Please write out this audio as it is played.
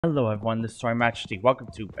Hello everyone, this is Soaring Majesty. Welcome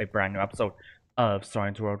to a brand new episode of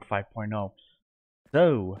Soaring World 5.0.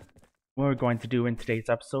 So, what we're going to do in today's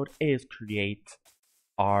episode is create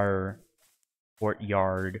our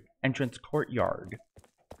entrance courtyard.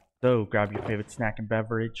 So, grab your favorite snack and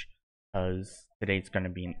beverage, because today's going to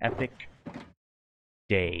be an epic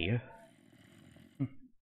day.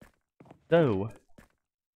 So,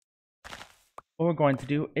 what we're going to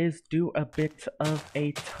do is do a bit of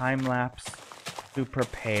a time lapse to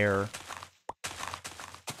prepare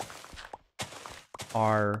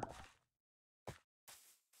our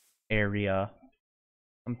area.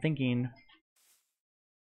 I'm thinking,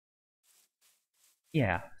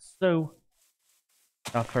 yeah, so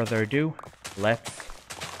without further ado, let's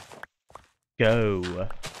go.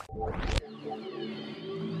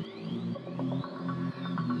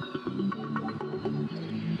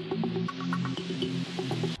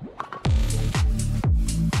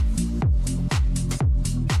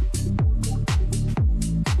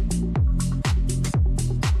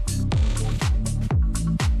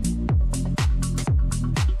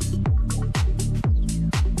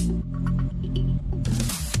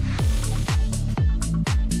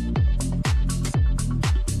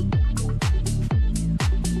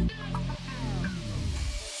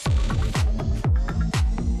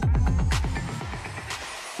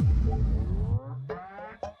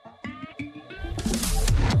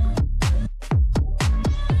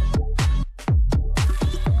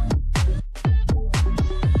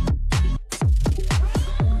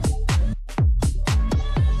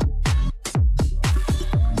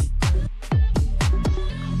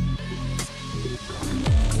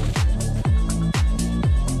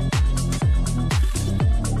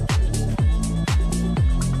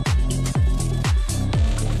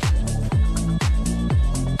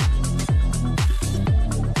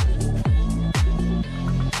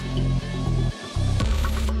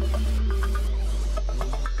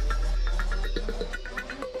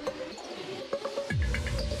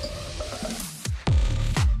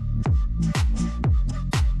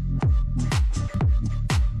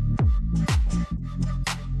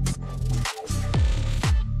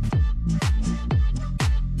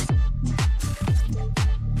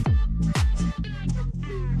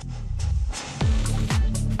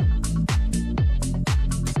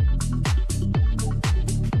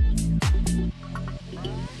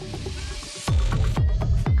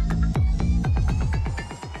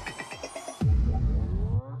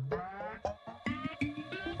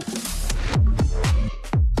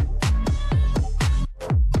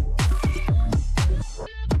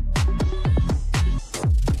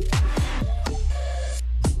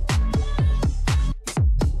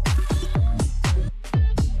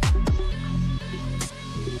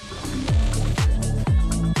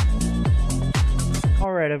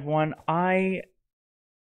 Alright everyone, I'm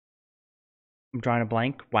drawing a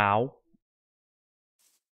blank. Wow.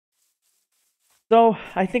 So,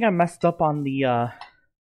 I think I messed up on the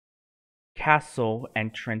castle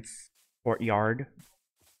entrance courtyard.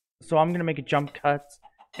 So I'm gonna make a jump cut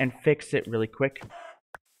and fix it really quick.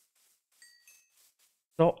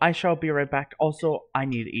 So I shall be right back. Also, I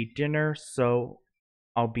need to eat dinner, so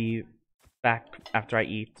I'll be back after I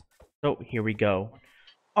eat. So here we go.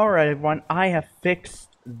 Alright everyone, I have fixed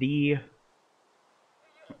the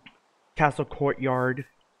castle courtyard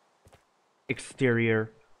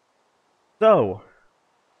exterior. So,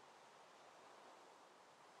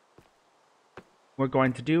 what we're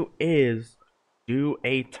going to do is do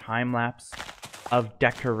a time lapse of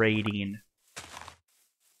decorating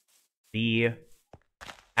the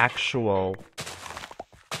actual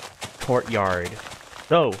courtyard.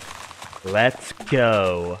 So, let's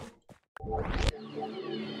go.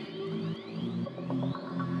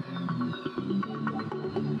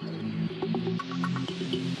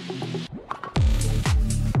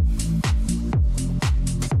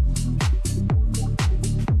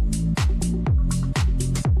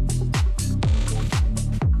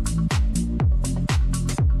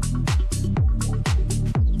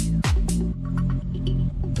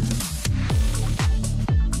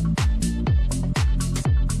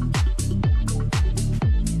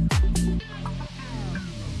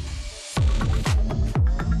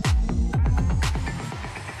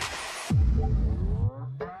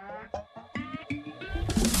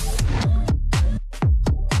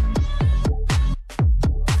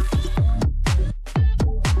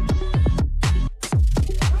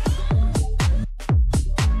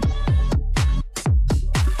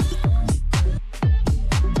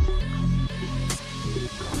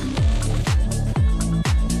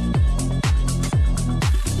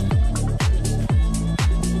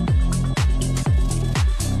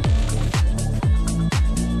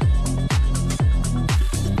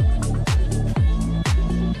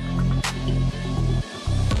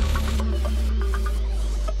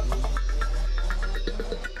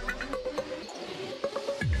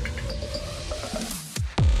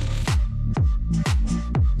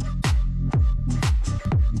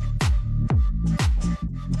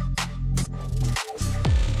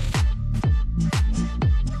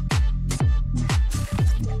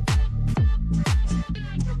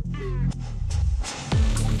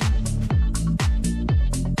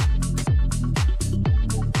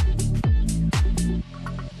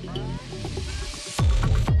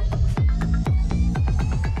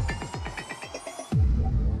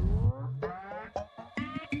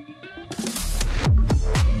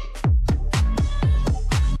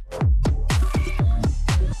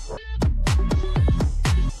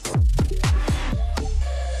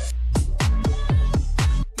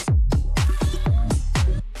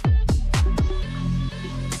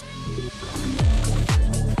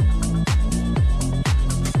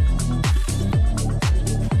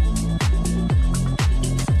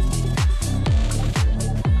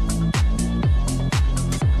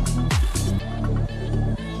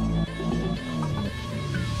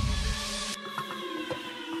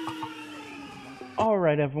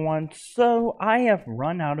 Alright everyone, so I have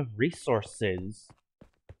run out of resources.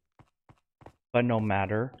 But no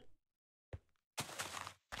matter.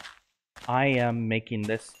 I am making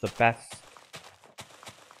this the best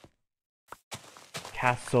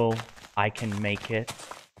castle I can make it.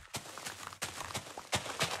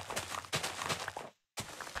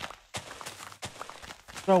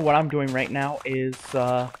 So what I'm doing right now is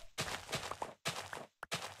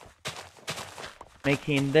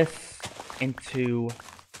making this into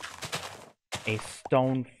a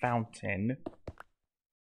stone fountain.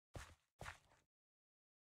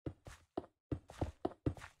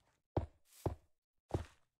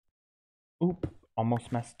 Oop,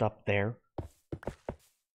 almost messed up there.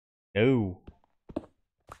 No.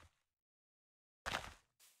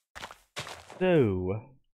 So,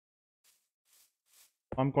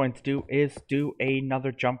 what I'm going to do is do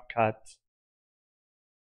another jump cut.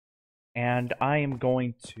 And I am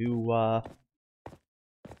going to,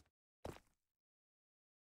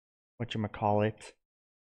 whatchamacallit?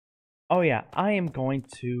 Oh yeah, I am going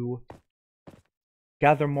to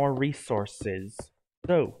gather more resources.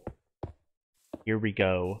 So, here we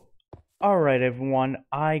go. Alright everyone,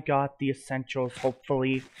 I got the essentials,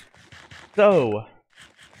 hopefully. So,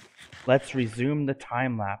 let's resume the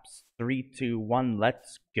time lapse. 3, 2, 1,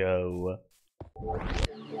 let's go.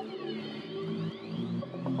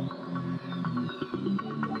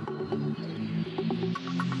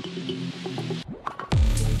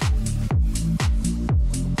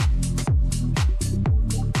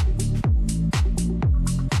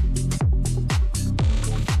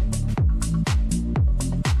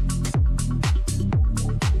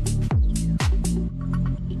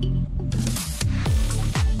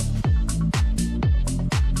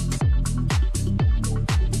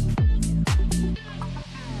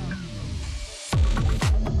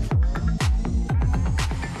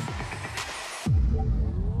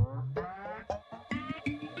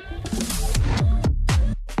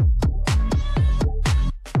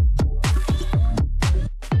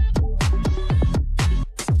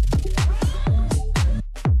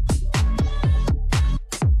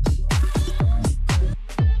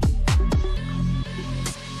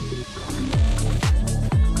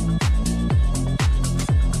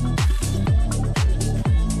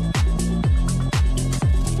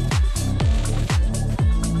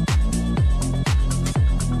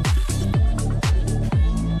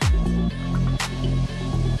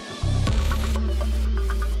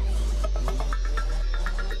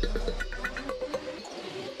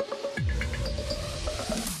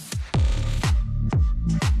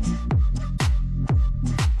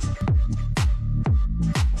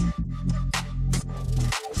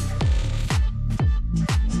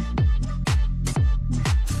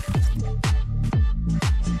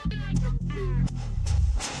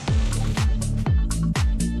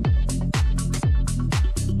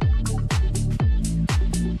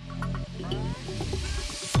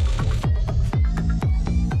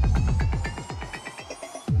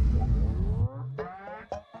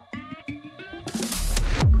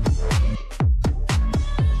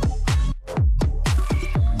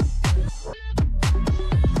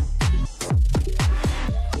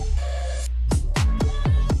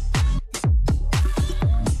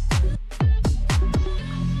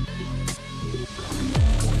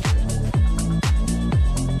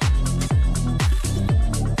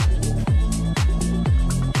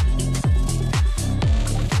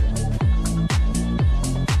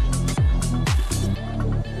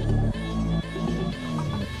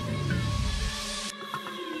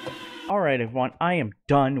 Alright everyone, I am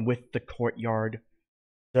done with the courtyard.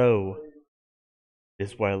 So,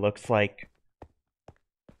 this is what it looks like.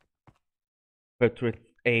 But with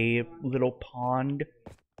a little pond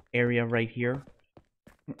area right here.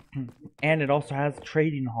 And it also has a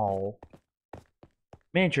trading hall.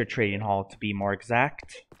 Miniature trading hall to be more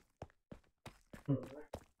exact.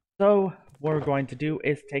 So, what we're going to do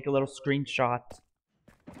is take a little screenshot.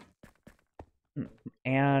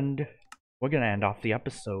 And we're going to end off the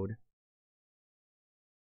episode.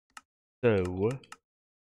 So,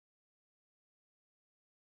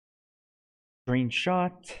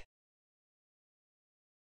 screenshot.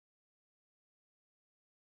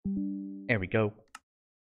 There we go.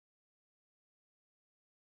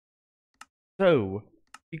 So,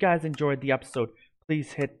 if you guys enjoyed the episode,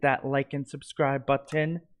 please hit that like and subscribe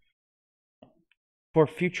button for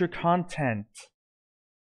future content.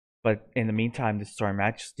 But in the meantime, this is Soaring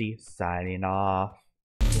Majesty signing off.